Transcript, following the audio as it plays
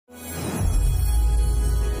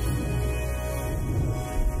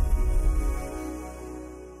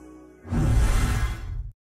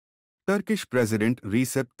Turkish President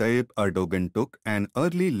Recep Tayyip Erdogan took an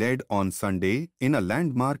early lead on Sunday in a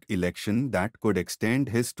landmark election that could extend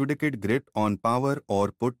his two-decade grip on power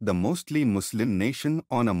or put the mostly Muslim nation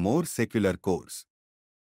on a more secular course.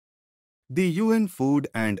 The UN Food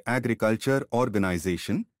and Agriculture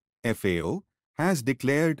Organization, FAO, has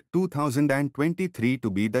declared 2023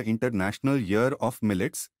 to be the International Year of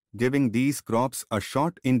Millets, giving these crops a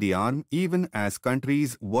shot in the arm even as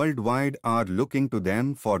countries worldwide are looking to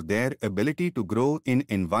them for their ability to grow in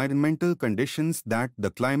environmental conditions that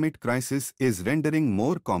the climate crisis is rendering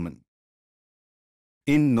more common.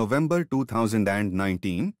 In November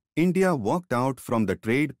 2019, India walked out from the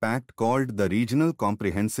trade pact called the Regional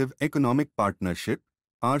Comprehensive Economic Partnership,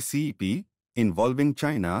 RCEP, involving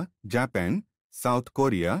China, Japan, South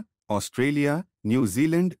Korea, Australia, New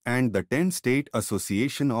Zealand and the 10-State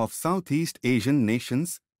Association of Southeast Asian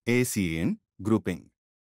Nations, ASEAN, grouping.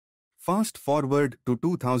 Fast forward to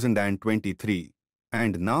 2023,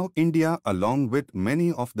 and now India, along with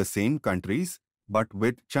many of the same countries, but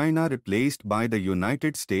with China replaced by the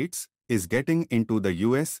United States, is getting into the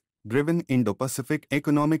US-driven Indo-Pacific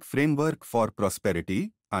Economic Framework for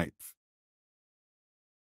Prosperity, IPF.